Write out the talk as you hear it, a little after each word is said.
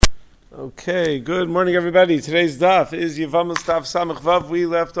Okay, good morning everybody. Today's daf is Yevamos daf Samach Vav. We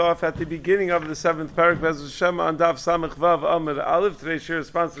left off at the beginning of the seventh parak Be'ez Hashem on daf Samach Vav Amud Aleph. Today's share is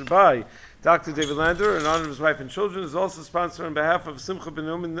sponsored by Dr. David Lander in honor of his wife and children. Is also sponsored on behalf of Simcha ben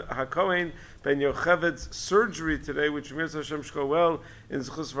Uman HaKohen ben Yocheved's surgery today, which Mir Hashem should go well in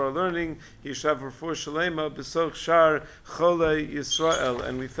Zechus of our learning. Yishav Refuah Shalema B'Soch Shar Chole Yisrael.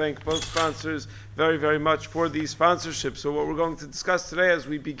 And we thank both sponsors very, very much for the sponsorship. So what we're going to discuss today as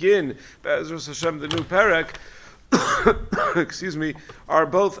we begin Be'ez Hashem, the new parak, excuse me, are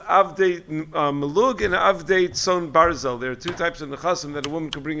both Avdei Melug and Avdei Tzon Barzel. There are two types of nechasim that a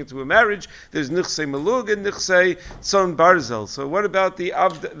woman can bring into a marriage. There's Nichsei Melug and Nichsei Tzon Barzel. So what about the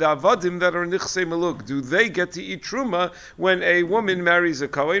Avadim that are Nichsei Melug? Do they get to eat Terumah when a woman marries a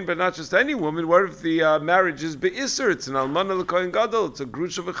Kohen, but not just any woman? What if the marriage is Be'isr? It's an Almana L'Kohen Gadol, it's a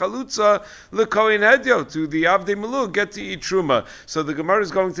Grusha V'Chalutza L'Kohen Hedyo. To the Avdei Melug get to eat Terumah. So the Gemara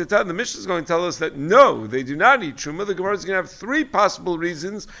is going to tell, the Mishnah is going to tell us that no, they do not eat Terumah. The Gemara is going to have three possible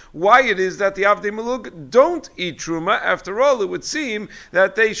reasons why it is that the Avdei Melug don't eat Terumah. After all, it would seem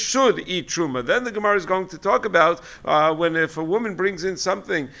that they should eat Terumah. Then the Gemara is going to talk about if a woman brings in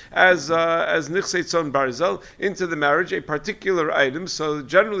something as Nichsei Tzon Barzel into the marriage, a particular item. So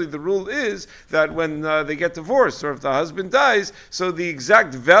generally the rule is that when they get divorced or if the husband dies, so the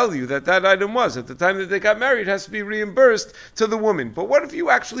exact value that item was at the time that they got married has to be reimbursed to the woman. But what if you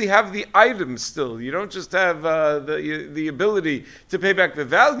actually have the item still? You don't just have the ability to pay back the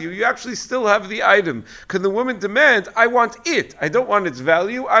value, you actually still have the item. Can the woman demand, I want it, I don't want its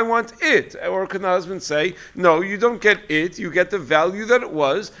value, I want it? Or can the husband say, no, you don't get it, you get the value that it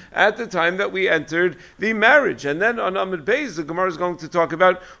was at the time that we entered the marriage? And then on Amud Beis, the Gemara is going to talk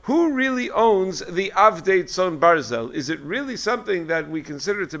about who really owns the Avdei Tzon Barzel. Is it really something that we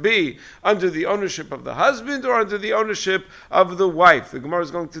consider to be under the ownership of the husband or under the ownership of the wife? The Gemara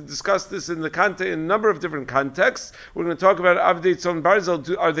is going to discuss this in a number of different contexts. We're going to talk about Avdei Tzon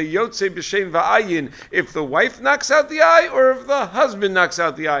Barzel. Are they Yotzei B'Shein V'Ayin if the wife knocks out the eye or if the husband knocks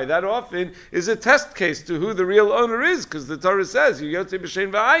out the eye? That often is a test case to who the real owner is, because the Torah says, Yotzei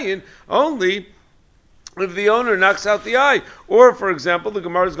B'Shein V'Ayin only if the owner knocks out the eye. Or, for example, the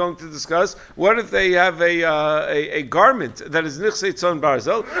Gemara is going to discuss, what if they have a garment that is Nichsei Tzon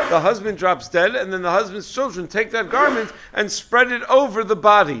Barzel, the husband drops dead, and then the husband's children take that garment and spread it over the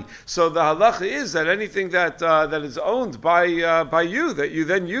body. So the halacha is that anything that is owned by you, that you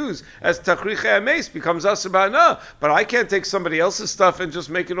then use as Tachriche Ames, becomes Asur Ba'ana. But I can't take somebody else's stuff and just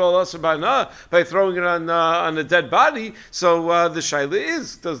make it all Asur Ba'ana by throwing it on a dead body. So the shaila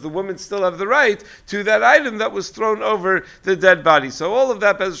is, does the woman still have the right to that item that was thrown over the dead body? So all of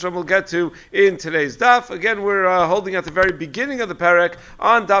that, Be'ez Hashem, we'll get to in today's daf. Again, we're holding at the very beginning of the parak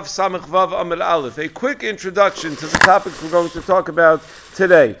on daf Samach Vav Amud Aleph. A quick introduction to the topics we're going to talk about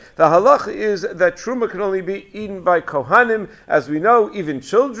today. The halacha is that Terumah can only be eaten by Kohanim. As we know, even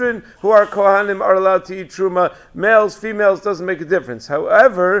children who are Kohanim are allowed to eat Terumah. Males, females, doesn't make a difference.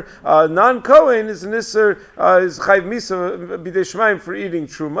 However, non-Kohen is an Isser, is Chayv Misa B'dei Shemaim for eating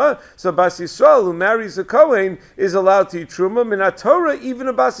Terumah. So Bas Yisrael, who marries a Kohen, is allowed to eat Terumah. Minat Torah, even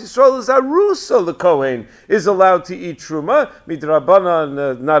a Bas Yisrael is Arusa, the Kohen, is allowed to eat Terumah.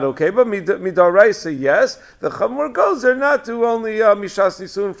 Midrabanan, not okay, but Midaraisa, yes. The Chamor goes there not to only Mishas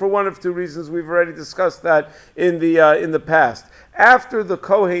Nisun for one of two reasons. We've already discussed that in the past. After the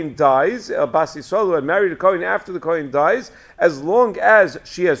Kohen dies, Bas Yisrael, who had married a Kohen after the Kohen dies, as long as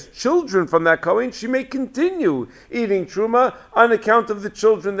she has children from that Kohen, she may continue eating Terumah on account of the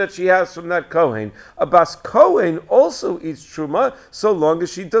children that she has from that Kohen. A Bas Kohen also eats Terumah so long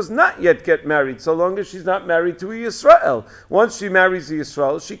as she does not yet get married, so long as she's not married to a Yisrael. Once she marries a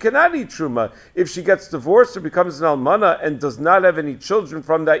Yisrael, she cannot eat Terumah. If she gets divorced or becomes an Almana and does not have any children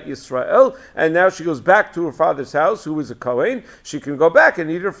from that Yisrael, and now she goes back to her father's house, who is a Kohen, she can go back and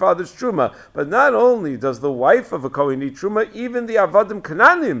eat her father's Terumah. But not only does the wife of a Kohen eat Terumah, even the Avadim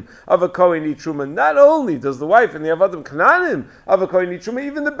Kananim of a Kohen eat Terumah. Not only does the wife and the Avadim Kananim of a Kohen eat Terumah,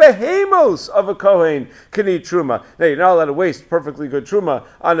 even the Behemos of a Kohen can eat Terumah. Now, you're not allowed to waste perfectly good Terumah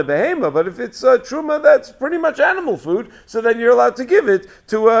on a Behema, but if it's Terumah that's pretty much animal food, so then you're allowed to give it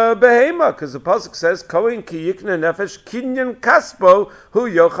to a Behema, because the Pasuk says, Kohen ki yikna nefesh kinyan kaspo hu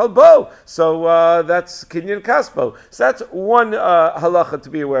yochal bo. So that's kinyan kaspo. So that's one halacha to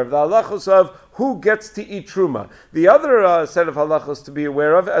be aware of. The halachos of who gets to eat truma. The other set of halachos to be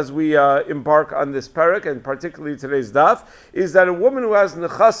aware of as we embark on this parak, and particularly today's daf, is that a woman who has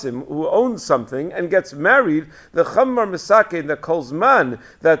nechasim, who owns something, and gets married, the chamar misake, the kolzman,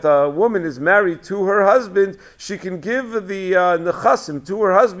 that a woman is married to her husband, she can give the nechasim to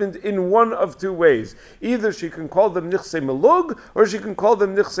her husband in one of two ways. Either she can call them nichse melug, or she can call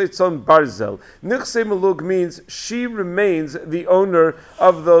them nichse tzon barzel. Nichse melug means she remains the owner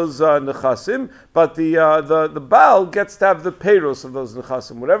of those nechasim, but the Baal gets to have the peiros of those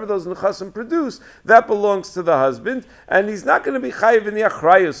nechasim. Whatever those nechasim produce, that belongs to the husband, and he's not going to be chayiv in the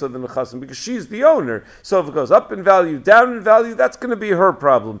achrayus of the nechasim, because she's the owner. So if it goes up in value, down in value, that's going to be her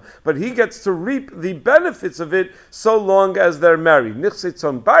problem. But he gets to reap the benefits of it so long as they're married. Nichse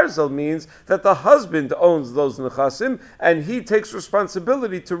tzon barzel means that the husband owns those nechasim, and he takes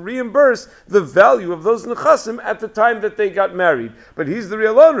responsibility to reimburse the value of those nechasim at the time that they got married. But he's the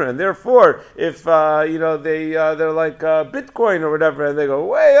real owner, and therefore, if they're like Bitcoin or whatever, and they go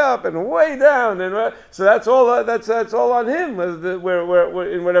way up and way down, and so that's all that's all on him.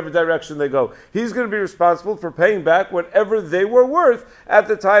 Where in whatever direction they go, he's going to be responsible for paying back whatever they were worth at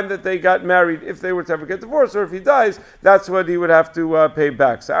the time that they got married. If they were to ever get divorced, or if he dies, that's what he would have to pay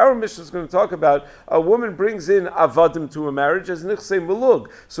back. So our mission is going to talk about a woman brings in avadim to a marriage as nichse melug.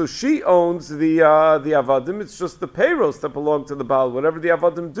 So she owns the avadim. It's just the peiros that belong to the Baal. Whatever the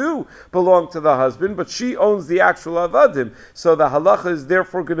avadim do belong to the husband, but she owns the actual avadim. So the halacha is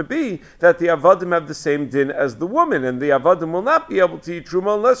therefore going to be that the avadim have the same din as the woman, and the avadim will not be able to eat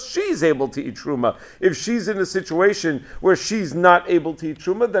truma unless she's able to eat truma. If she's in a situation where she's not able to eat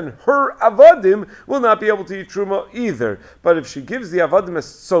truma, then her avadim will not be able to eat truma either. But if she gives the avadim as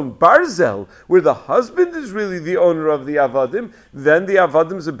tzon barzel, where the husband is really the owner of the avadim, then the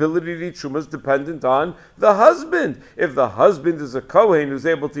avadim's ability to eat truma is dependent on the husband. If the husband is a kohen who's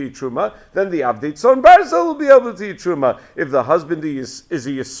able to eat truma, then the avdei tzon barzel will be able to eat truma. If the husband is a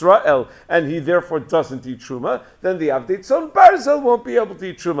Yisrael and he therefore doesn't eat truma, then the avdei tzon barzel won't be able to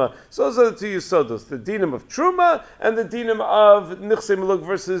eat truma. So those are the two yisodos, the dinim of truma and the dinim of nichse melug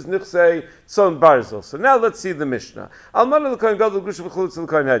versus nichse tzon barzel. So now let's see the Mishnah. Almana l'kohen gadol grusha v'chalutza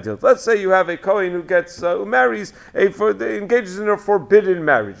l'kohen hediot. Let's say you have a kohen who marries engages in a forbidden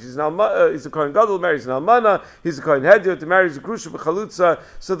marriage. He's a kohen gadol, marries an almana. He's a kohen hediot, marries a grusha v'chalutza.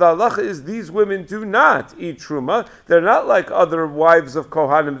 So the halacha is these women do not eat truma. They're not like other wives of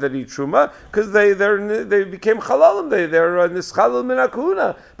kohanim that eat truma, because they became chalalim. They're nischalal min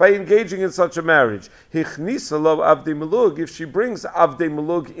hakuna by engaging in such a marriage. Hichnisa lo avdei melug. If she brings avdei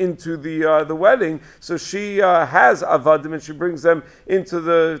melug into the wedding, so she has avadim and she brings them into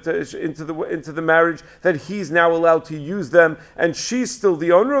the marriage, that he's now allowed to use them, and she's still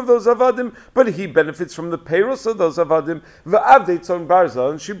the owner of those avadim, but he benefits from the peiros of those avadim. V'avdei tzon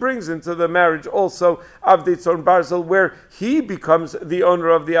barzel, and she brings into the marriage also avdei tzon barzel, where he becomes the owner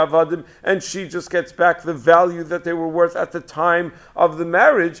of the avadim, and she just gets back the value that they were worth at the time of the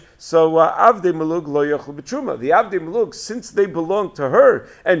marriage. So avdei melug lo yochel b'truma. The avdei melug, since they belong to her,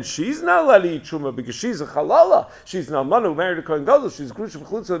 and she's not allowed to eat truma because she's a halala. She's an almana who married a kohen gadol. She's grusha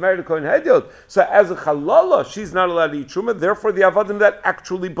v'chalutza who married a kohen hediot. So as a halala, she's not allowed to eat truma. Therefore, the avadim that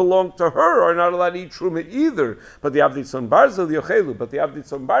actually belong to her are not allowed to eat truma either. But the avdei tzon barzel yochelu. But the avdei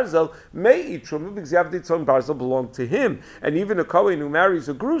tzon barzel may eat truma because the avdei tzon barzel belong to him. And even a kohen who marries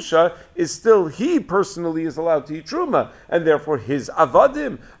a grusha is still, he personally is allowed to eat truma, and therefore his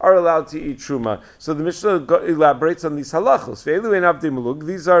avadim are allowed to eat truma. So the Mishnah elaborates on these halachos. Ve'elu ein avdei melug.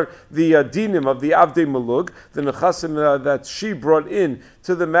 These are the dinim of the avdei melug, the nechasim that she brought in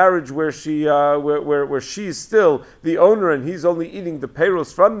to the marriage where she where she's still the owner and he's only eating the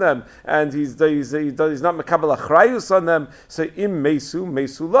peiros from them, and he's not mekabel achrayus on them. So im mesu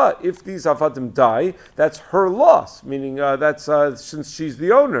mesula. If these avadim die, that's her loss, meaning that's since she's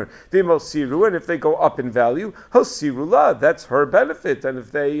the owner. Siru, and if they go up in value, hosirula, that's her benefit. And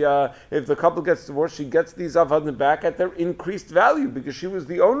if the couple gets divorced, she gets these avadim back at their increased value because she was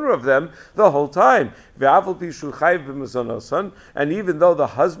the owner of them the whole time. And even though the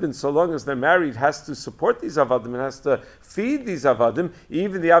husband, so long as they're married, has to support these avadim and has to feed these avadim,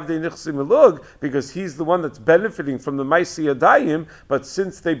 even the avdei nichse melug, because he's the one that's benefiting from the ma'aseh yadayim, but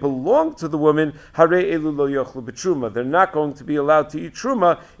since they belong to the woman, harei elu lo yochlu b'truma, they're not going to be allowed to eat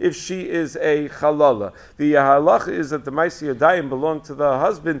truma if she is a chalala. The halacha is that the ma'aseh yadayim belong to the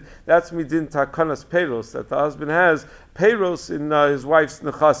husband. That's midin takanas peiros, that the husband has peiros in his wife's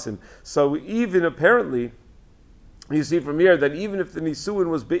nechasim. So even apparently, You see from here that even if the Nisuin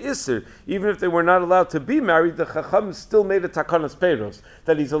was Be'isr, even if they were not allowed to be married, the Chacham still made a Takanas Peiros,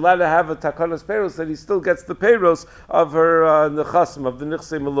 that he's allowed to have a Takanas Peiros, that he still gets the Peiros of her Nechasim, of the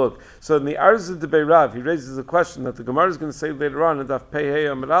Nichsei Maluk. So in the Arzah de Beirav, he raises a question that the Gemara is going to say later on in Daf Pei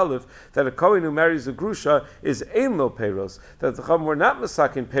Amud Aleph, that a Kohen who marries a Grusha is Ein Lo Peiros, that the Chacham were not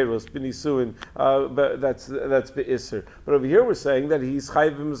Masakin Peiros, B'Nisuin, but that's Be'isr. But over here we're saying that he's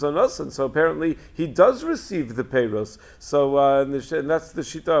Chayiv B'Mazonos, and so apparently he does receive the Peiros. So and that's the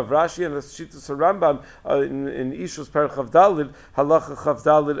Shita of Rashi, and that's the Shita of Rambam in Ishus Perek Chavdalid, Halacha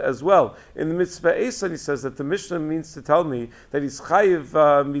Chavdalid as well. In the Mitzvah Eson, he says that the Mishnah means to tell me that he's Chayiv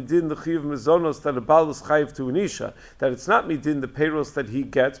Midin the Chayiv Mezonos, that a Baal is Chayiv to an Isha, that it's not Midin the Peiros that he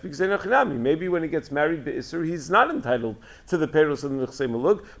gets, because maybe when he gets married Be'isr, he's not entitled to the Peiros of the Nichsei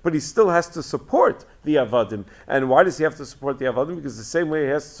Maluk, but he still has to support the Avadim. And why does he have to support the Avadim? Because the same way he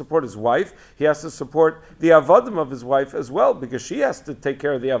has to support his wife, he has to support the Avadim of his wife as well, because she has to take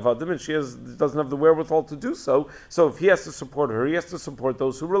care of the Avadim, and she doesn't have the wherewithal to do so. So if he has to support her, he has to support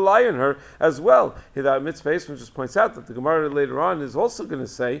those who rely on her as well. That Mitzvah Esrim just points out that the Gemara later on is also going to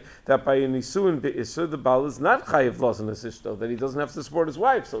say that by a Nisuin Be'isr, the Baal is not Chayiv Lozanas Ishto, that he doesn't have to support his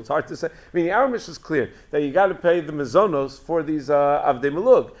wife. So it's hard to say. I mean, the Aramish is clear that you got to pay the Mezonos for these Avdei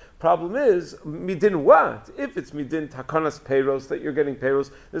Malug. Problem is, midin what? If it's midin takanas peiros, that you're getting peiros,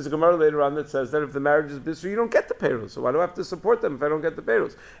 there's a Gemara later on that says that if the marriage is bisr, you don't get the peiros. So why do I have to support them if I don't get the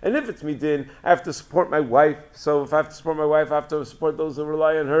peiros? And if it's midin, I have to support my wife. So if I have to support my wife, I have to support those who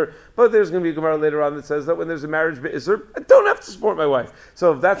rely on her. But there's going to be a Gemara later on that says that when there's a marriage bisr, I don't have to support my wife.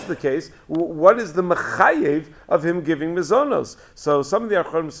 So if that's the case, what is the mechayev of him giving mezonos? So some of the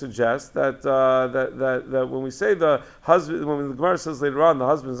Achronim suggest that that when we say the husband, when the Gemara says later on the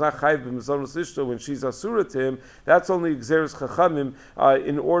husband is not chayiv b'mezonos ishto when she's asura to him, that's only Gzeres Chachamim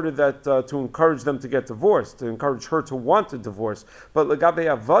in order that to encourage them to get divorced, to encourage her to want a divorce. But Lagabe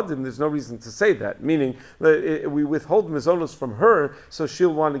Avadim, there's no reason to say that, meaning we withhold mezonos from her so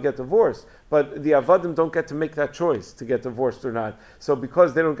she'll want to get divorced. But the Avadim don't get to make that choice to get divorced or not. So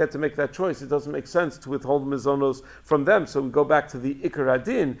because they don't get to make that choice, it doesn't make sense to withhold mezonos from them. So we go back to the Ikar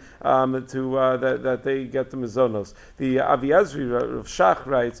Adin that they get the mezonos. The Avi Azri of Shach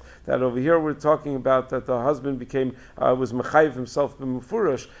writes that over here we're talking about that the husband was mechayiv himself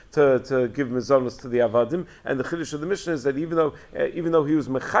b'mufurash to give mezonos to the Avadim, and the Chiddush of the Mishnah is that even though he was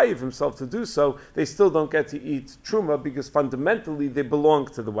mechayiv himself to do so, they still don't get to eat truma because fundamentally they belong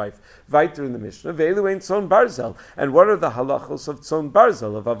to the wife. Weiter in the Mishnah, Ve'elu ein tzon barzel. And what are the halachos of tzon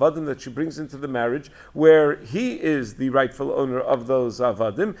barzel, of Avadim that she brings into the marriage, where he is the rightful owner of those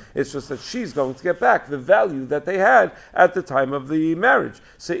Avadim? It's just that she's going to get back the value that they had at the time of the marriage.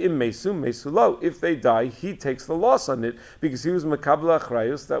 So im mesu mesulo, if they die, he takes the loss on it because he was makabel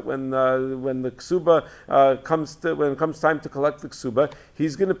achrayus, that when the ksuba when it comes time to collect the ksuba,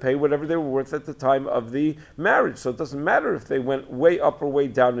 he's going to pay whatever they were worth at the time of the marriage. So it doesn't matter if they went way up or way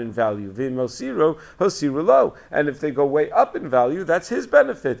down in value. Mosiro, Hosiru lo. And if they go way up in value, that's his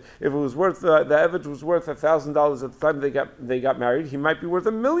benefit. If it was worth the Eved was worth $1,000 at the time they got married, he might be worth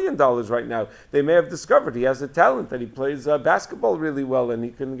 $1 million right now. They may have discovered he has a talent, that he plays basketball really well, and he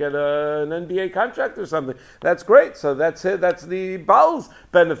can get an NBA contract or something. That's great. So that's it. That's the Baal's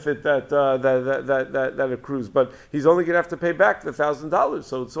benefit that accrues. But he's only going to have to pay back the $1,000.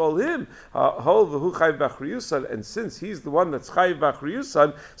 So it's all him. And since he's the one that's chayiv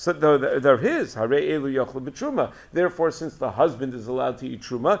b'achriyusan, so they're his. Therefore, since the husband is allowed to eat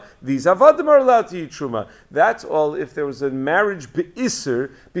truma, these avadim are allowed to eat truma. That's all if there was a marriage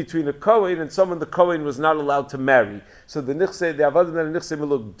be'isr between a kohen and someone the kohen was not allowed to marry. So the avadim that are nichsei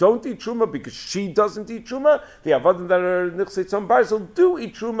meluk don't eat truma because she doesn't eat truma. The avadim that are nichsei tzon barzel do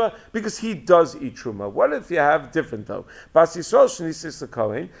eat truma because he does eat truma. What if you have different though? Bas Yisrael shenisis a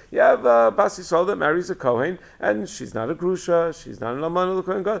kohen. You have Bas Yisrael that marries a kohen and she's not a grusha, she's not an alman of the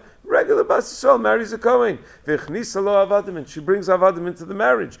kohen god. Regular Bas Yisrael marries a Kohen. V'chnisa lo avadim, and she brings avadim into the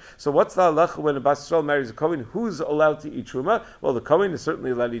marriage. So what's the halacha when a Bas Yisrael marries a Kohen? Who's allowed to eat truma? Well, the Kohen is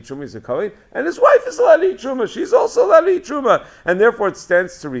certainly allowed to eat truma. He's a Kohen, and his wife is allowed to eat truma. She's also allowed to eat truma, and therefore it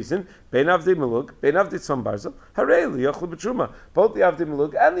stands to reason. Bein avdei melug, bein avdei tzon barzel, harei liyachlu b'truma. Both the avdei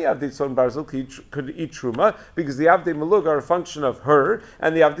melug and the avdei tzon barzel could eat truma because the avdei melug are a function of her,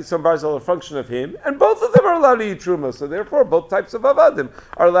 and the avdei tzon barzel are a function of him, and both of them are allowed to eat truma. So therefore, both types of avadim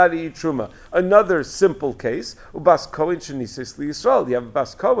are allowed to eat truma. Another simple case, ubas kohen shenisis liyisrael. You have a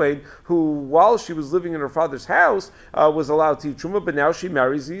bas kohen who, while she was living in her father's house, was allowed to eat truma, but now she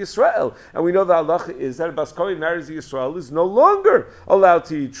marries a Yisrael, and we know the halacha is that a bas kohen marries a Yisrael is no longer allowed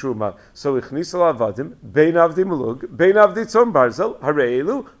to eat truma. So ichnis al avadim bein avdi melug bein avdi tzon barzel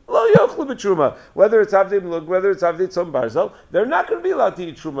hareilu lo yochlu b'truma. Whether it's Avdei Melug, whether it's Avdei Tzom Barzel, they're not going to be allowed to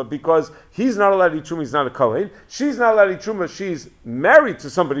eat truma because he's not allowed to eat truma, he's not a Kohen. She's not allowed to eat truma, she's married to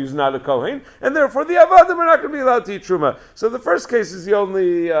somebody who's not a Kohen, and therefore the Avadim are not going to be allowed to eat truma. So the first case is the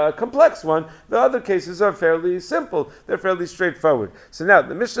only complex one. The other cases are fairly simple. They're fairly straightforward. So now,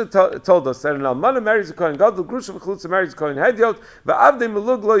 the Mishnah told us that an Almana marries a Kohen Gadol, Grusha v'Chlutza marries a Kohen Hediot, v'Avdei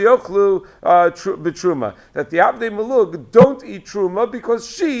Melug lo yochlu b'truma. That the Avdei Melug don't eat truma because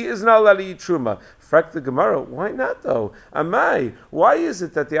she is not allowed to eat truma. Frak the Gemara, why not though? Amai, why is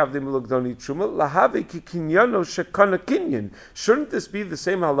it that the Avdei Melug don't eat truma? Lahave ki kinyano shekana kinyan. Shouldn't this be the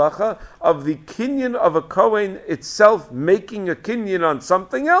same halacha of the kinyan of a Kohen itself making a kinyan on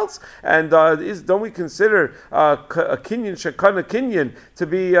something else? And don't we consider a kinyan shekana kinyan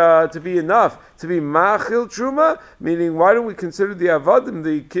to be enough? To be machil truma, meaning why don't we consider the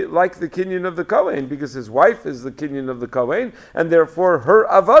avadim like the kinyan of the Kohen? Because his wife is the kinyan of the Kohen, and therefore her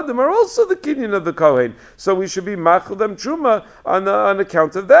avadim are also the kinyan of the Kohen. So we should be machil them truma on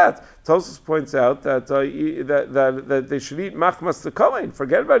account of that. Tosfos points out that that they should eat machmas the Kohen.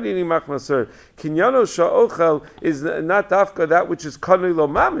 Forget about eating machmas her. Kinyano sha'ochel is not dafka that which is kanoi lo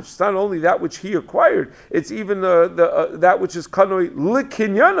mamish. It's not only that which he acquired. It's even that which is kanoi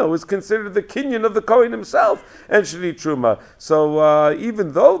likinyano is considered the kinyan of the Kohen himself and should eat truma. So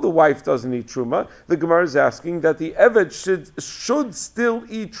even though the wife doesn't eat truma, the Gemara is asking that the eved should still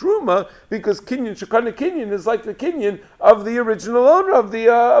eat truma because kinyan shekana kinyan is like the kinyan of the original owner of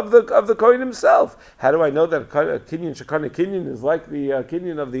the Kohen himself. How do I know that kinyan shekana kinyan is like the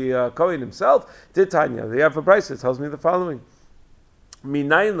kinyan of the Kohen himself? Titania, the Alpha Brisa tells me the following.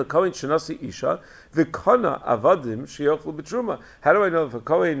 Minayin the Kohen shenasi isha v'kana avadim sheyochlu b'truma. How do I know if a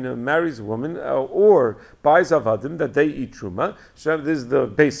Kohen marries a woman or buys avadim that they eat truma? This is the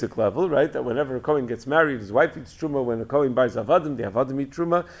basic level, right? That whenever a Kohen gets married, his wife eats truma. When a Kohen buys avadim, the avadim eat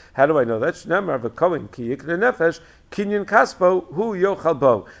truma. How do I know that? Shnemar of a Kohen ki yikne nefesh kinyan kaspo hu yochal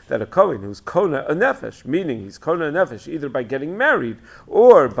bo. That a Kohen who's kona a nefesh, meaning he's kona a nefesh either by getting married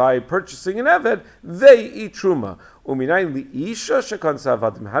or by purchasing an eved, they eat truma. How do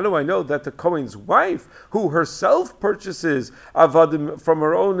I know that the Kohen's wife, who herself purchases avadim from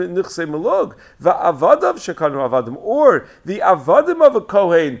her own nichse melug, va'avadav shekanu avadim, or the avadim of a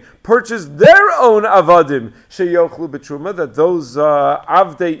Kohen purchase their own avadim sheyochlu b'truma, that those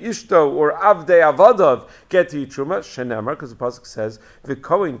avdei ishto or avdei avadav get to eat truma? Shenemar, because the pasuk says the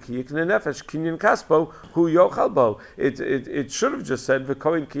Kohen ki yikne nefesh kinyan kaspo hu yochal bo. It should have just said the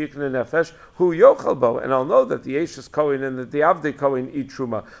Kohen ki yikne nefesh hu yochal bo, and I'll know that the Eishes Kohen and the Avdei Kohen eat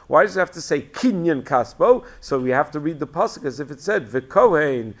truma. Why does it have to say kinyan kaspo? So we have to read the pasuk as if it said the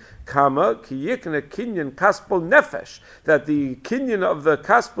Kohen kama ki yikne kinyan kaspo nefesh, that the kinyan of the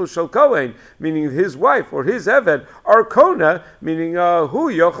kaspo shel Kohen, meaning his wife or his eved, are kona, meaning hu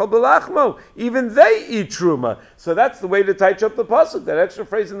yochal belachmo, even they eat truma. So that's the way to touch up the pasuk. That extra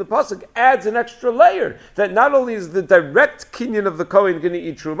phrase in the pasuk adds an extra layer, that not only is the direct kinyan of the Kohen going to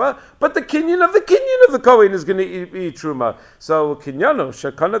eat truma, but the kinyan of the Kohen is going to eat truma. So kinyano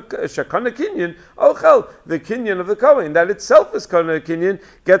shekana kinyan ochel, the kinyan of the Kohen that itself is kana kinyan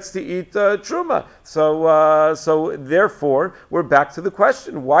gets to eat truma. So therefore we're back to the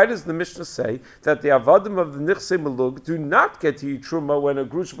question: why does the Mishnah say that the avadim of the nichse melug do not get to eat truma when a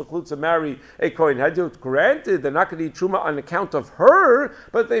grusha v'chlutza marry a Kohen Hediot? Granted, they're not going to eat truma on account of her,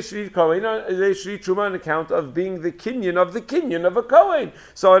 but they should eat truma on account of being the kinyan of a Kohen.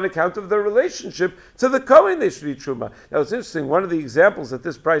 So on account of their relationship to the Kohen, they should eat truma. Now it's interesting. One of the examples that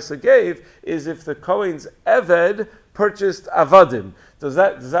this brisa gave is if the Kohen's eved purchased avadim. Does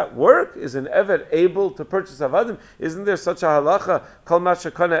that work? Is an eved able to purchase avadim? Isn't there such a halacha, kol masha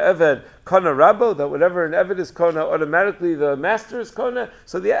kona eved kona rabo, that whatever an eved is kona, automatically the master is kona?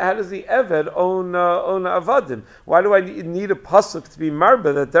 So how does the eved own avadim? Why do I need a pasuk to be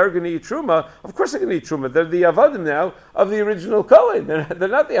marba that they're going to eat truma? Of course they're going to eat truma. They're the avadim now of the original Kohen. They're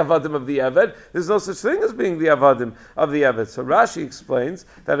not the avadim of the eved. There's no such thing as being the avadim of the eved. So Rashi explains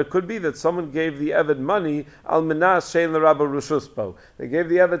that it could be that someone gave the eved money al minas shein l'rabo rushuspo. They gave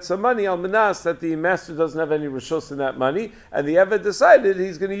the eved some money al minas that the master doesn't have any rishus in that money, and the eved decided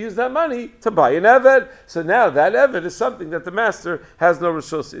he's going to use that money to buy an eved. So now that eved is something that the master has no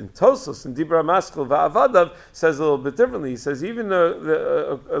rishus in. Tosfos and Dibra Maskil va'avadav says a little bit differently. He says even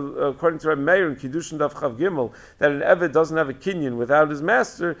according to Rabbi Meir in Kiddushin Daf Chav Gimel, that an eved doesn't have a kinyan without his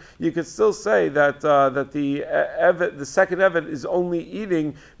master, you could still say that the second eved is only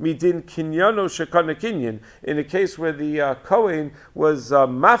eating midin kinyano shekana kinyan. In a case where the Kohen was was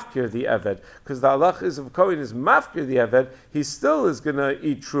mafkir the eved, because the halach is if Kohen is mafkir the eved, he still is going to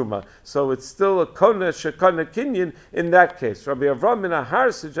eat truma. So it's still a kona shekana kinyan in that case. Rabbi Avram min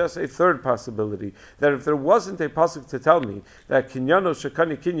Ahar suggests a third possibility, that if there wasn't a pasuk to tell me that kinyano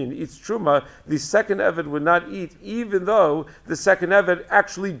shekana kinyan eats truma, the second eved would not eat, even though the second eved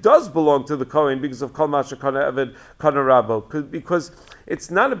actually does belong to the Kohen because of kol ma shekana eved kana rabo, because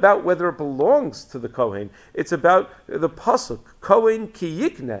it's not about whether it belongs to the Kohen. It's about the pasuk Kohen ki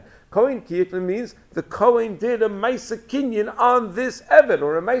yikne. Kohen ki yikne means the Kohen did a Maisa Kinyan on this Eved,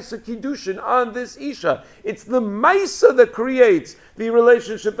 or a Maisa Kiddushin on this Isha. It's the Maisa that creates the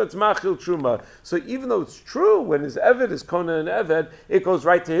relationship that's Machil Truma. So even though it's true, when his Eved is Kona and Eved, it goes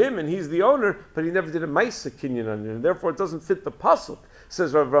right to him and he's the owner, but he never did a Maisa Kinyan on it, and therefore it doesn't fit the pasuk,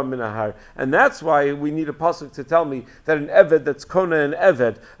 says Rav Ram min Ahar. And that's why we need a pasuk to tell me that an Eved that's Kona and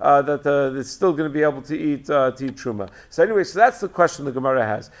Eved, that's still going to be able to eat Truma. So anyway, so that's the question the Gemara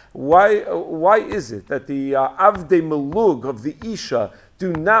has. Why is it that the Avdei Melug of the Isha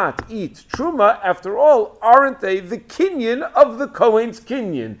do not eat Truma? After all, aren't they the Kinyan of the Kohen's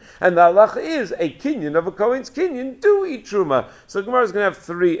Kinyan? And the halacha is a Kinyan of a Kohen's Kinyan do eat Truma. So the Gemara is going to have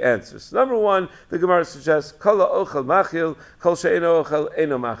three answers. Number one, the Gemara suggests, Kala ochel machil, kol she'eno ochel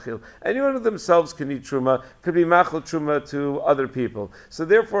eno machil. Anyone of themselves can eat Truma, could be machil Truma to other people. So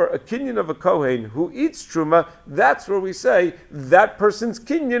therefore, a Kinyan of a Kohen who eats Truma, that's where we say that person's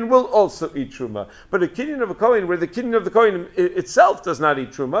Kinyan will also eat Truma. But a Kinyan of a Kohen, where the Kinyan of the Kohen itself does not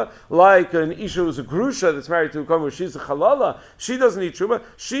eat Truma, like an Isha who's a Grusha that's married to a Kohen where she's a Chalala, she doesn't eat Truma,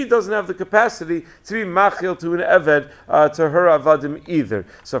 she doesn't have the capacity to be machil to an Eved, to her Avadim either.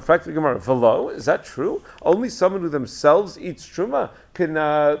 So, frankly, Gemara, Velo, is that true? Only someone who themselves eats Truma can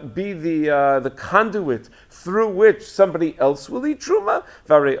be the conduit through which somebody else will eat Truma?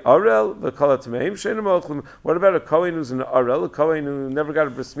 What about a Kohen who's an Arel, a Kohen who never got a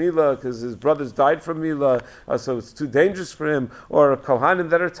bris milah because his brothers died from milah, so it's too dangerous for him, or a Kohanim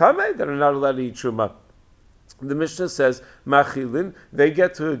that are Tameh, that are not allowed to eat Truma? The Mishnah says, Machilin, they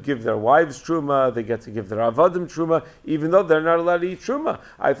get to give their wives Truma, they get to give their Avadim Truma, even though they're not allowed to eat Truma.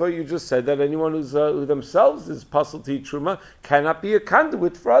 I thought you just said that anyone who themselves is puzzled to eat Truma cannot be a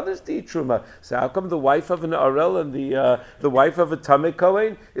conduit for others to eat Truma. So how come the wife of an Arel and the wife of a Tameh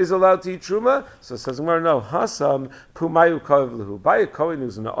Kohen is allowed to eat Truma? So it says, no, Hasam Pumayu Kohen. By a Kohen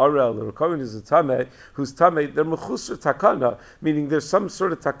who's an Arel, or a Kohen who's a Tameh, who's Tameh, they're Mechusar Takana, meaning there's some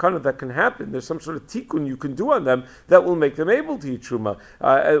sort of Takana that can happen, there's some sort of Tikkun you can do on them that will make them able to eat Truma.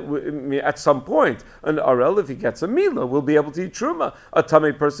 At some point, an Arel, if he gets a Milah, will be able to eat Truma. A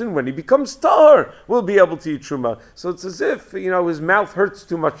Tameh person, when he becomes Tahor, will be able to eat Truma. So it's as if, his mouth hurts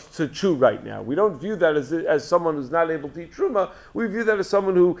too much to chew right now. We don't view that as someone who's not able to eat Truma. We view that as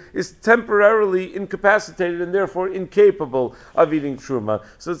someone who is temporarily incapacitated and therefore incapable of eating Truma.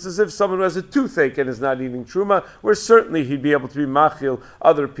 So it's as if someone who has a toothache and is not eating Truma, where certainly he'd be able to be machil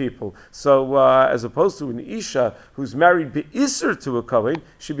other people. So as opposed to an Isha who's married be'isr to a Kohen,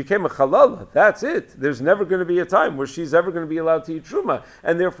 she became a Chalala. That's it. There's never going to be a time where she's ever going to be allowed to eat Truma,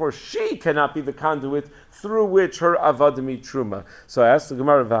 and therefore she cannot be the conduit through which her Avadim eat Truma. So I asked the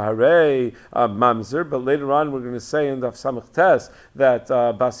Gemara, Vaharei Mamzer, but later on we're going to say in Daf Samach Tes that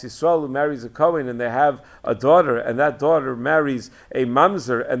Bas Yisrael who marries a Kohen and they have a daughter, and that daughter marries a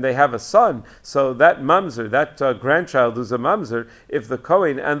Mamzer and they have a son. So that Mamzer, that grandchild who's a Mamzer, if the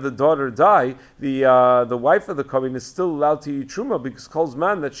Kohen and the daughter die, the wife of the Kohen is still allowed to eat Truma, because Kol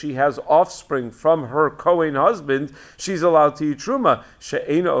Zman that she has offspring from her Kohen husband, she's allowed to eat Truma.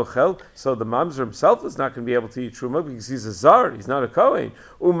 She'eina ochel, so the Mamzer himself is not going to be able to eat Truma because he's a Zar, he's not a Kohen.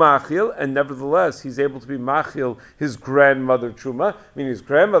 Umachil, and nevertheless he's able to be Machil his grandmother Truma, meaning his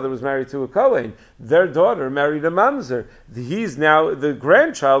grandmother was married to a Kohen. Their daughter married a Mamzer. The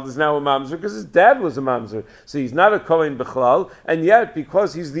grandchild is now a Mamzer because his dad was a Mamzer. So he's not a Kohen Bechlal, and yet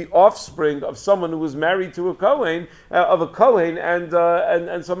because he's the offspring of someone who was married to a Kohen, of a Kohen and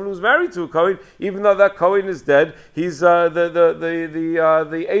someone who was married to a Kohen, even though that Kohen is dead, he's the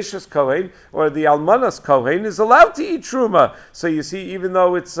Eishes Kohen, or the Almanas Kohen, is allowed to eat Truma. So you see, even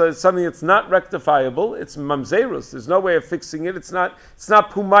though it's something that's not rectifiable, it's Mamzerus, there's no way of fixing it, it's not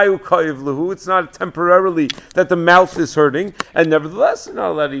Pumayu Koyev Lahu, it's not temporarily that the mouth is hurting, and nevertheless they're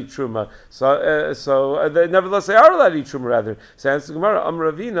not allowed to eat Truma. Nevertheless they are allowed to eat Truma rather. So answer the Gemara,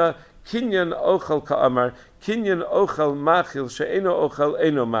 Amravina, Kinyan ochel ka'amar, kinyan ochel machil she'eno ochel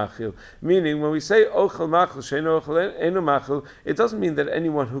eno machil. Meaning, when we say ochel machil she'eno ochel eno machil, it doesn't mean that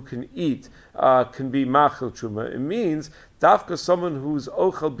anyone who can eat can be machil truma. It means dafka someone who's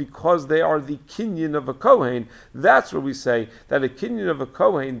ochel because they are the kinyan of a kohen. That's where we say that a kinyan of a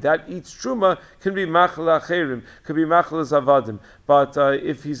kohen that eats truma can be machil acherim, can be machil as avadim. But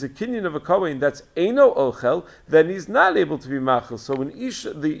if he's a kinyan of a kohen that's eno ochel, then he's not able to be machil. So when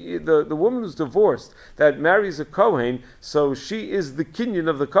the woman who's divorced that marries a kohen, so she is the kinyan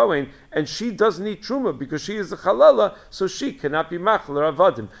of the kohen, and she doesn't eat truma because she is a halala, so she cannot be machil or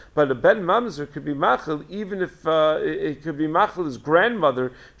avadim. But a ben mamzer could be machil even if it could be machil his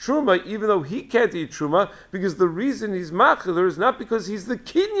grandmother truma, even though he can't eat truma, because the reason he's machil is not because he's the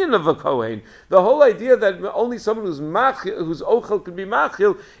kinyan of a kohen. The whole idea that only someone who's machil, who's ochel, can be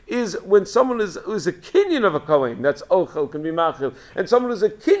machil is when someone is a kinyan of a kohen that's ochel can be machil, and someone who's a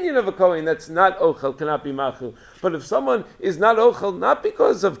kinyan of a kohen that's not ochel cannot be machil. But if someone is not ochel, not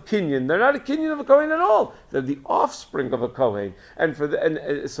because of kinyan, they're not a kinyan of a kohen at all. They're the offspring of a kohen, and so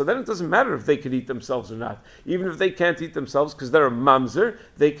then it doesn't matter if they can eat themselves or not. Even if they can't eat themselves because they're a mamzer,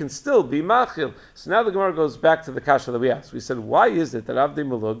 they can still be machil. So now the Gemara goes back to the kasha that we asked. We said, why is it that Avdei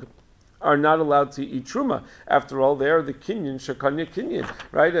Malug are not allowed to eat truma? After all, they are the kinyan shekanya kinyan,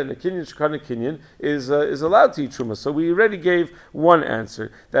 right? And the kinyan shekanya kinyan is allowed to eat truma. So we already gave one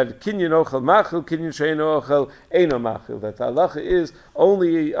answer, that kinyan ochel machil, kinyan she'eno ochel eno machil. That the halacha is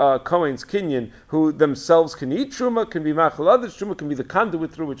only kohen's kinyan who themselves can eat truma, can be machil others. Truma can be the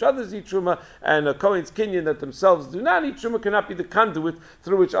conduit through which others eat truma, and a kohen's kinyan that themselves do not eat truma cannot be the conduit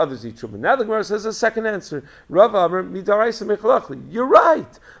through which others eat truma. Now the Gemara says a second answer. Rav Amar midaraisa mechalachli. You're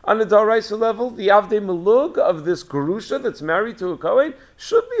right. On the daraisa level, the Avdei Malug of this Gerusha that's married to a Kohen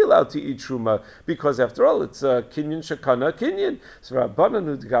should be allowed to eat Truma, because after all, it's Kinyan Shekana Kinyan. So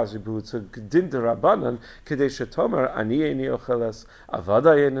Rabbanan Udgazibu, it's a Din de Rabbanan, Kadesh Tomer, Ani Eini Ocheles,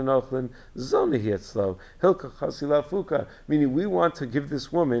 Avada Einin Ochlin, Zoni Hietzlo, Hilka Chasila Fuka. Meaning, we want to give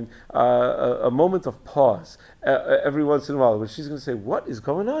this woman a moment of pause every once in a while, where she's going to say, what is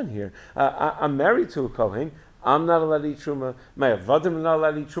going on here? I'm married to a Kohen. I'm not allowed to eat truma. My avadim are not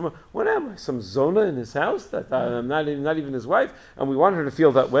allowed to eat truma. What am I? Some zona in his house that I'm not even his wife? And we want her to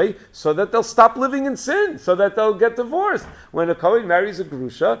feel that way so that they'll stop living in sin, so that they'll get divorced. When a kohen marries a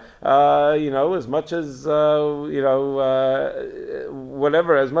grusha, as much as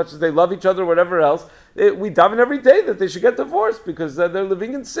whatever, as much as they love each other, whatever else, we daven every day that they should get divorced because they're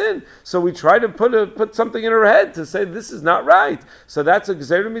living in sin. So we try to put something in her head to say this is not right. So that's a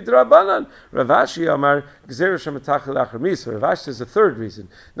gzeira midrabanan. Ravashi Amar gzeira shematachil achar misa. Ravashi is a third reason.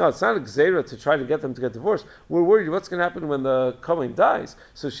 No, it's not a gzeira to try to get them to get divorced. We're worried what's going to happen when the kohen dies.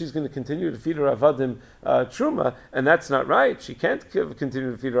 So she's going to continue to feed her avadim truma, and that's not right. She can't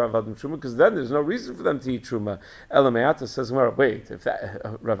continue to feed her avadim truma because then there's no reason for them to eat truma. Elameata says, well, wait, if that,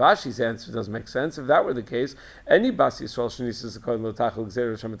 Ravashi's answer doesn't make sense. If that were the case, any bas Yisrael shenisas a kohen lo tachil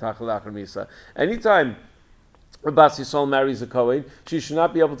gzeira shematachil achar misa. Anytime a bas Yisrael marries a kohen, she should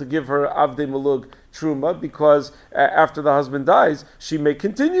not be able to give her avdei malug truma, because after the husband dies, she may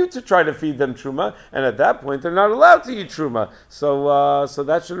continue to try to feed them truma, and at that point they're not allowed to eat truma. So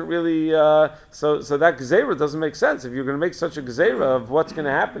that shouldn't really. So that gzeira doesn't make sense. If you're going to make such a gzeira of what's going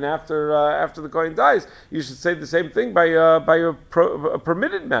to happen after the kohen dies, you should say the same thing by a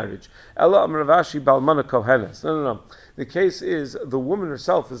permitted marriage. Ella amravashi balmana kohenes. No. The case is the woman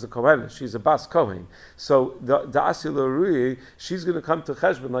herself is a kohenes. She's a bas kohen. So the asila rui, she's going to come to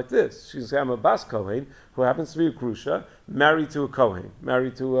cheshbon like this. She's going to say, I'm a bas kohen who happens to be a grusha, married to a kohen,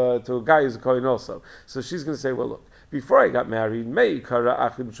 married to a guy who's a kohen also. So she's going to say, well, look, before I got married, before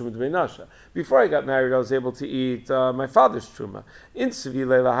I got married, I was able to eat my father's truma.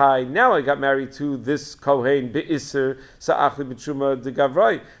 Now I got married to this kohen be'isr sa'achli b'truma de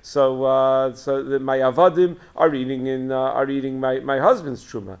gavrai. So my avadim are eating my husband's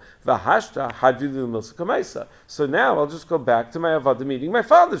truma. V'hashta hadidu milsa. So now I'll just go back to my avadim eating my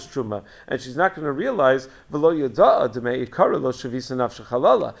father's truma, and she's not going to realize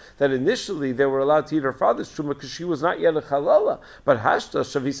that initially they were allowed to eat her father's truma because she was not yet a halala, but hashta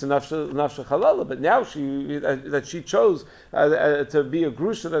shavisa nafsha halala. But now she chose to be a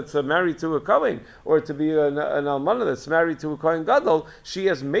grusha that's married to a kohen, or to be an almana that's married to a kohen gadol. She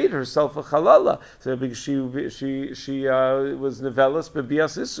has made herself a halala, so because she was nevelas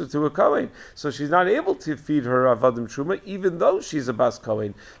bebias isra to a kohen, so she's not able to feed her avadim truma, even though she's a bas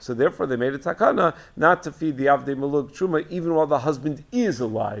kohen. So therefore, they made a takana not to feed the avdei malug truma even while the husband is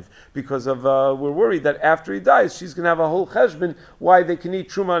alive, because of we're worried that after he dies, she's going to have a whole cheshbon why they can eat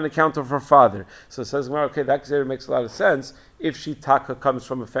truma on account of her father. So it says, well, okay, that makes a lot of sense if she taka comes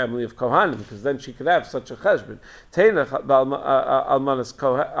from a family of Kohanim, because then she could have such a cheshbon. Teina almana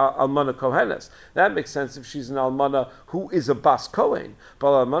kohenes. That makes sense if she's an almana who is a bas kohen.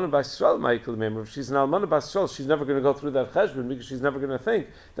 But almana bas Yisrael, Michael, remember, if she's an almana bas Yisrael, she's never going to go through that cheshbon because she's never going to think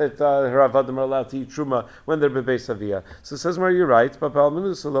that her avadim are allowed to eat truma when they're bebeis aviyah. So it says, "Where you're right, but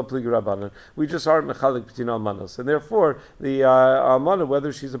we just aren't mechalik between almanos, and therefore the almana,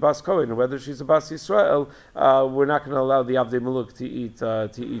 whether she's a bas kohen or whether she's a bas Yisrael, we're not going to allow the avdei maluk to eat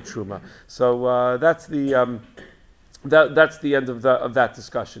truma." So that's the. That's the end of that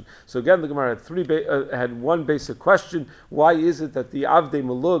discussion. So again, the Gemara had had one basic question: why is it that the avdei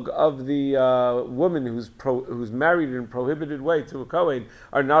malug of the woman who's married in a prohibited way to a kohen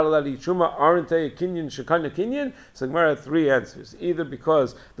are not allowed to eat truma? Aren't they a kinyan shekana kinyan? So the Gemara had three answers: either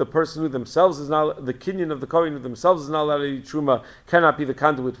because the person who themselves is not the kinyan of the kohen who themselves is not allowed to eat truma cannot be the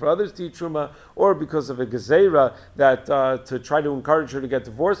conduit for others to eat truma, or because of a gezerah that to try to encourage her to get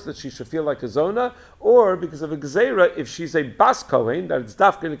divorced, that she should feel like a zona, or because of a gezerah if she's a bas kohen, that it's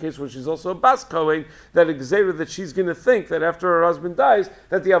dafka in a case where she's also a bas kohen, that a gezerah that she's going to think that after her husband dies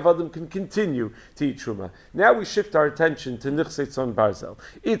that the avadim can continue to eat truma. Now we shift our attention to nichsei tzon barzel.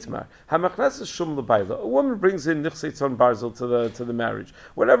 Itmar hamachnas shum lebayla. A woman brings in nichsei tzon barzel to the marriage.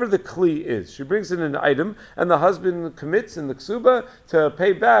 Whatever the kli is, she brings in an item, and the husband commits in the ksuba to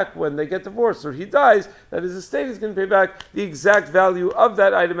pay back when they get divorced or he dies. That his estate is going to pay back the exact value of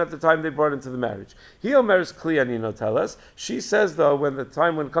that item at the time they brought into the marriage. He omers kli anino tell us. She says, though, when it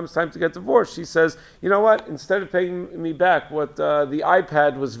comes time to get divorced, she says, you know what, instead of paying me back what the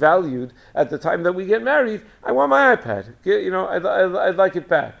iPad was valued at the time that we get married, I want my iPad. I'd like it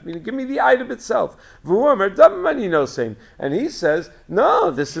back. I mean, give me the item itself. And he says, no,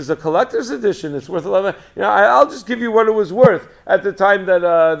 this is a collector's edition. It's worth I'll just give you what it was worth at the time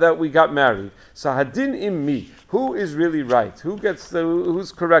that we got married. So hadin immi. Who is really right?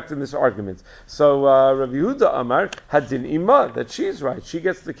 Who's correct in this argument? So Rabbi Yehuda Amar hadin imma, that she's right. She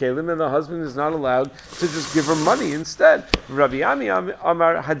gets the kelim, and the husband is not allowed to just give her money instead. Rabbi Ami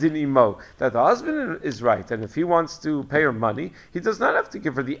Amar hadin immo, that the husband is right, and if he wants to pay her money, he does not have to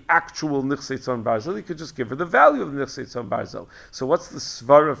give her the actual nichsei tzon barzel. He could just give her the value of the nichsei tzon barzel. So what's the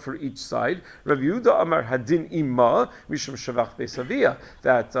svara for each side? Rabbi Yehuda Amar hadin imma mishum shavach beisavia,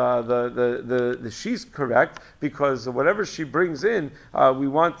 that the she's correct, because whatever she brings in, we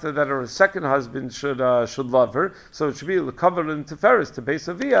want that her second husband should love her. So it should be l'kavar and teferis to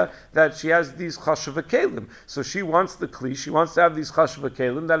Beis Aviyah that she has these chashuva kelim. So she wants the kli, she wants to have these chashuva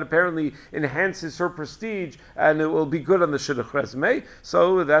kelim that apparently enhances her prestige and it will be good on the shidduch resume.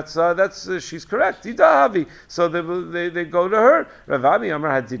 So that's she's correct. Idahavi. So they go to her. Ravami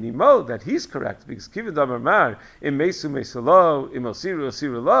Amar Hadini Mo, that he's correct because Kivid Amar Mar im Mesu Mesalo im Osiru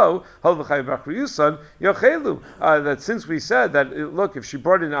Osiru Lo Hol v'Chay Bachri Yusan Yochelu. That since we said that, look, if she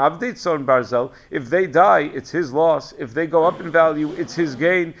brought in Avdei Tzon Barzel, if they die, it's his loss. If they go up in value, it's his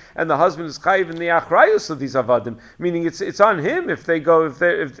gain. And the husband is chayiv in the achrayus of these avadim, meaning it's on him if they go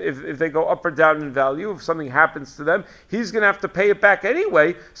up or down in value. If something happens to them, he's going to have to pay it back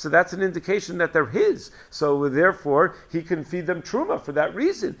anyway. So that's an indication that they're his. So therefore, he can feed them truma for that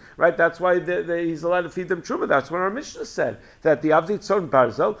reason, right? That's why he's allowed to feed them truma. That's what our Mishnah said, that the Avdei Tzon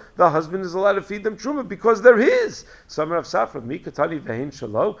Barzel, the husband is allowed to feed them truma because they're his. Samar of Safra, Mikatani Vehin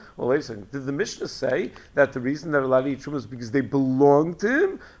Shalo. Well, wait a second. Did the Mishnah say that the reason they're allowed to eat truma is because they belong to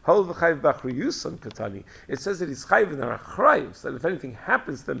him? Hol v'chayv b'achri yusan katani. It says that he's chayv in their achrayus, that if anything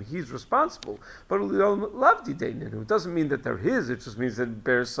happens to them, he's responsible. But it doesn't mean that they're his. It just means that it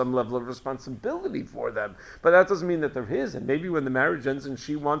bears some level of responsibility for them. But that doesn't mean that they're his. And maybe when the marriage ends and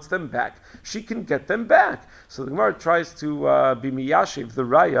she wants them back, she can get them back. So the Gemara tries to be miyashiv the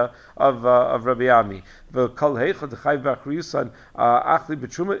raya of Rabbi Ami. Is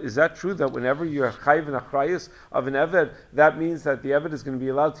that true that whenever you're chayv in achrayus of an eved, that means that the eved is going to be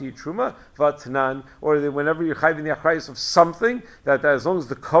allowed to eat truma? Or that whenever you're chayv in the achrayus of something, that as long as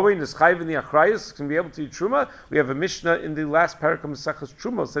the kohen is chayv in the achrayus, it's going to be able to eat truma? We have a Mishnah in the last parak of Mesechus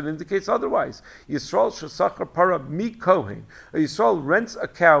Trumos that indicates otherwise. Yisrael shesachar para mi kohen. Yisrael rents a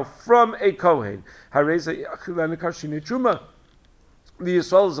cow from a kohen. Hareza yachilana karshine truma. The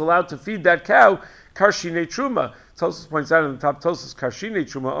Yisrael is allowed to feed that cow karshine truma. Tosus points out on the top, Tosus karshine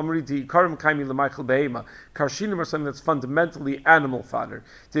truma, omri di karim kaimi l'maichel behema. Karshinim are something that's fundamentally animal fodder.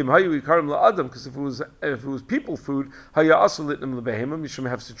 Tim hayu ikarim la'adam, because if it was people food, haya also litnim l'behema, mishum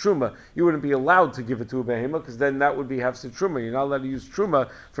hefse truma. You wouldn't be allowed to give it to a behema, because then that would be hefse truma. You're not allowed to use truma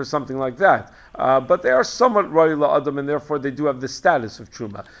for something like that. But they are somewhat roy la'adam, and therefore they do have the status of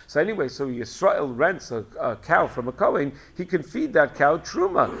truma. So anyway, so Yisrael rents a cow from a kohen, he can feed that cow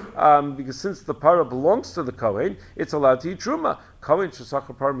truma, because since the para belongs to the kohen, it's allowed to eat truma. Kohen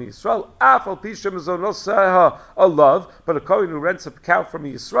shesachar par miYisrael, afal pishem zonoseha a love, but a Kohen who rents a cow from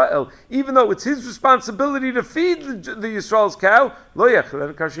Yisrael, even though it's his responsibility to feed the Yisrael's cow, lo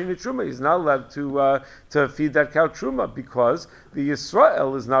yachil karshini truma. He's not allowed to feed that cow truma because the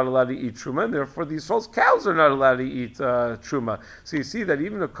Yisrael is not allowed to eat truma, and therefore the Yisrael's cows are not allowed to eat truma. So you see that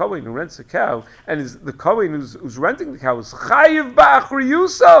even a Kohen who rents a cow, and the Kohen who's renting the cow is chayiv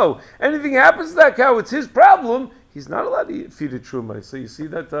ba'achriyuso. Anything happens to that cow, it's his problem. He's not allowed to feed it truma. So you see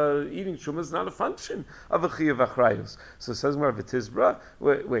that eating truma is not a function of a chiyuv achrayus. So it says more of a tizbra.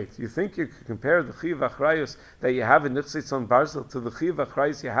 Wait, you think you could compare the chiyuv achrayus that you have in nichsetzon barzel to the chiyuv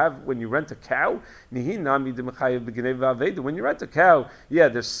achrayus you have when you rent a cow? When you rent a cow, yeah,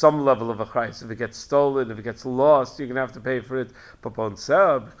 there's some level of achrayus. If it gets stolen, if it gets lost, you're going to have to pay for it.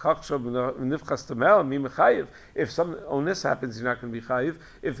 If some onus happens, you're not going to be chayiv.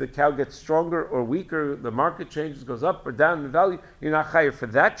 If the cow gets stronger or weaker, the market changes, goes up or down in value, you're not chayiv for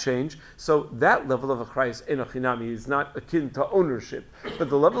that change. So that level of achrayus enochinami is not akin to ownership. But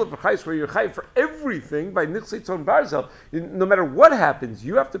the level of achrayus where you're chayiv for everything by nichsetzon barzel, no matter what happens,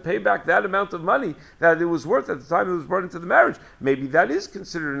 you have to pay back that amount of money that it was worth at the time it was brought into the marriage. Maybe that is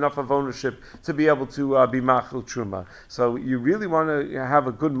considered enough of ownership to be able to be machil truma. So you really want to have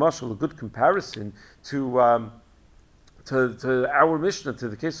a good mashal, a good comparison to our Mishnah, to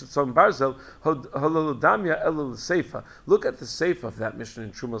the case of Tzon Barzel, Halolodamya Elul Seifa. Look at the Seifa of that Mishnah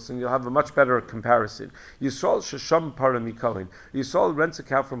in Trumos, and you'll have a much better comparison. Yisrael Shesham Parami Kohen. Yisrael rents a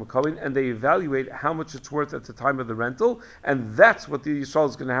cow from a Kohen, and they evaluate how much it's worth at the time of the rental, and that's what the Yisrael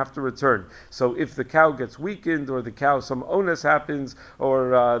is going to have to return. So if the cow gets weakened, or the cow, some onus happens,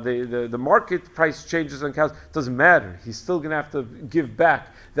 or the market price changes on cows, it doesn't matter. He's still going to have to give back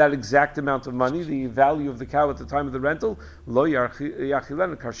that exact amount of money, the value of the cow at the time of the rental. Lo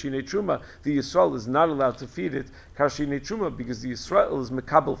yachilan karshine truma. The Yisrael is not allowed to feed it karshine truma because the Yisrael is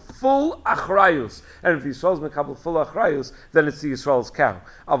mekabel full achrayus, and if the Yisrael is mekabel full achrayus, then it's the Yisrael's cow.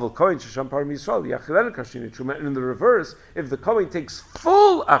 Avol kohen shesham par Yisrael yachilan karshine truma. And in the reverse, if the kohen takes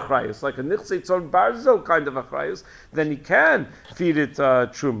full achrayus, like a nichsetzon barzel kind of achrayus, then he can feed it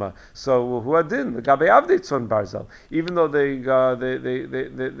truma. So huadin the gabe avdetzon barzel. Even though they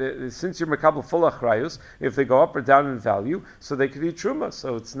since you're mekabel full achrayus, if they go up or down in value, so they could eat truma.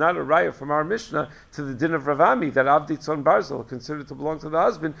 So it's not a raya from our Mishnah to the din of Ravami that avditzon barzel considered to belong to the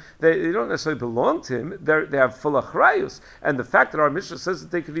husband. They don't necessarily belong to him. They have full achrayus, and the fact that our Mishnah says that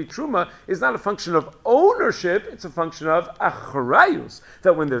they could eat truma is not a function of ownership; it's a function of achrayus.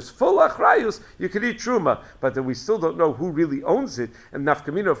 That when there's full achrayus, you could eat truma, but that we still don't know who really owns it. And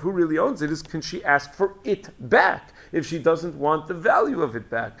nafkamina of who really owns it is, can she ask for it back if she doesn't want the value of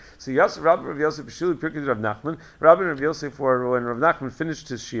it back? So Yosef, Rabbi Rav Yosef B'Shili Pirkei Rav Nachman, Rabbi Rav Yosef, when Rav Nachman finished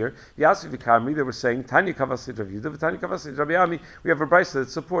his shir, Yosef V'Karmi, they were saying Tanya Kavasid Rav Yehuda, Tanya Kavasid Rabbi Ami. We have a brayso that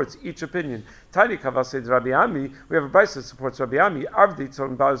supports each opinion. Tanya Kavasid Rabbi Ami, we have a brayso that supports Rabbi Ami. Avdi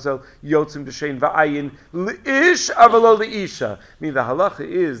Tzon Barzel Yotzim B'Shein Va'ayin L'Ish Avalo L'Isha. Meaning the halacha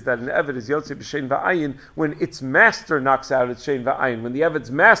is that an eved is Yotzim B'Shein Va'ayin when its master knocks out its Shein Va'ayin. When the eved's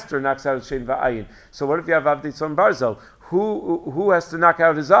master knocks out its Shein Va'ayin. So what if you have Avdi Tzon Barzel? Who has to knock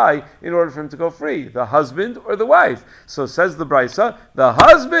out his eye in order for him to go free? The husband or the wife? So says the Brisa, the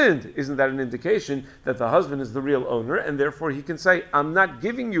husband! Isn't that an indication that the husband is the real owner, and therefore he can say, I'm not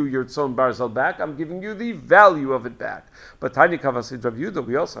giving you your tzon barzel back, I'm giving you the value of it back. But Tanya Kavasid Rav Yehuda,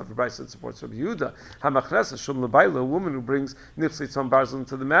 we also have a Brisa that supports Rav Yehuda. Hamachnesa shum lebayla, a woman who brings nifsei tzon barzel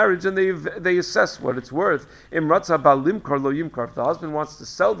into the marriage, and they assess what it's worth. Imratza bal limkar lo yimkar. If the husband wants to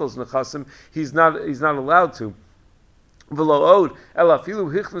sell those nechasim, he's not allowed to. Even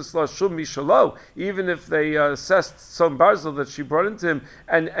if they assessed some barzel that she brought into him,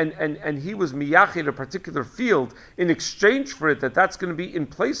 and he was miyachid a particular field in exchange for it, that's going to be in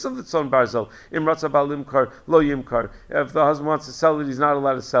place of the tzon barzel. Imratza bal limkar lo yimkar. If the husband wants to sell it, he's not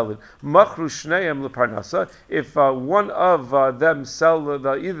allowed to sell it. Machru shneim leparnasa. If one of them sell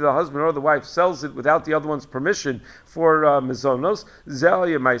either the husband or the wife sells it without the other one's permission for mizonos, ze'al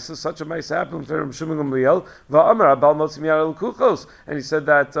yemaisa. Such a maisa happened to Rav Shimon Gamliel. Va'amar abal motzi. And he said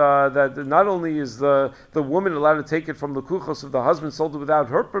that not only is the woman allowed to take it from the kuchos if the husband sold it without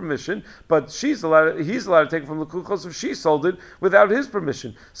her permission, but he's allowed to take it from the kuchos if she sold it without his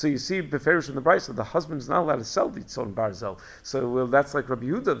permission. So you see, beferish in the Brisa, the husband is not allowed to sell the tzon barzel. So that's like Rabbi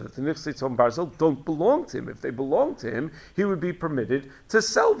Yehuda, that the nifsei tzon barzel don't belong to him. If they belong to him, he would be permitted to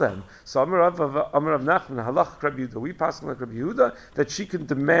sell them. So Amar Rav Nachman halach Rabbi Yehuda. We pass like Rabbi Yehuda that she can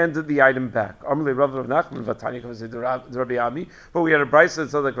demand the item back. Amar Rav Nachman v'tanya kavazid Rabbi Ami, but we had a brisa that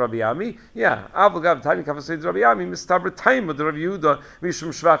said like Rabbi Ami. Yeah, Avagav Tani Kafasei Rabbi Ami Mistaber Time of the Rabbi Yehuda Mishum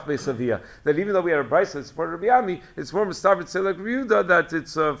Shvach Beisavia. That even though we had a brisa that supported Rabbi Ami, it's more Mistaber to say like Rabbi Yehuda that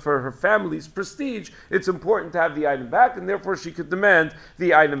it's for her family's prestige. It's important to have the item back, and therefore she could demand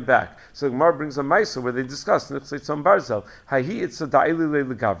the item back. So Gemara brings a Maisa where they discuss Nichseitzon Barzel. Hahi it's a Da'ili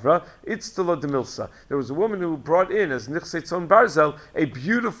Legavra. It's the Demilsa. There was a woman who brought in as Nichseitzon Barzel a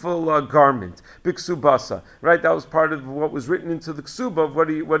beautiful garment, Biksubasa. Right, that was part of what was written into the Ksuba of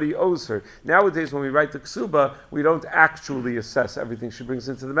what he owes her. Nowadays, when we write the Ksuba, we don't actually assess everything she brings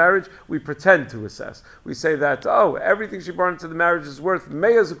into the marriage. We pretend to assess. We say that everything she brought into the marriage is worth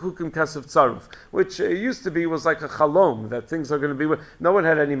Meya Zakukim Kesef Tzaruf, which used to be was like a chalom that things are going to be. No one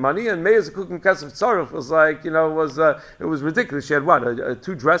had any money, and Meya Zakukim Kesef Tzaruf was like it was ridiculous. She had what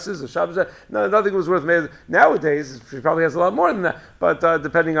 2 dresses, a Shabbos. No, nothing was worth Meya. Nowadays, she probably has a lot more than that, but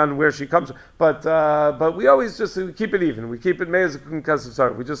depending on where she comes from. But we always just keep it even. We keep it Meya Zakukim Kesef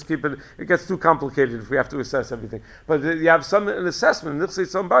Tzaruf. We just keep it. It gets too complicated if we have to assess everything. But you have an assessment,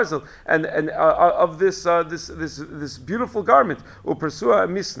 Nichseitzon Barzel, and of this beautiful garment, Upersua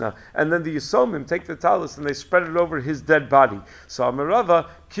Misna, and then the Yisomim take the talis and they spread it over his dead body. So Amarava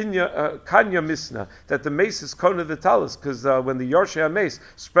Kanya Misna, that the mace is kona the talis, because when the Yorshei mace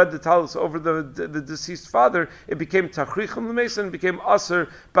spread the talis over the deceased father, it became tachrichim the mace and it became aser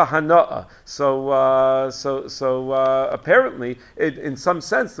bahana'a. So apparently, in some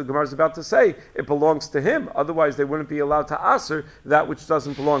sense, the Gemara is about to say it belongs to him. Otherwise, they wouldn't be allowed to aser that which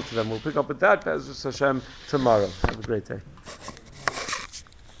doesn't belong to them. We'll pick up with that, Be'ezus Hashem, tomorrow. Have a great day.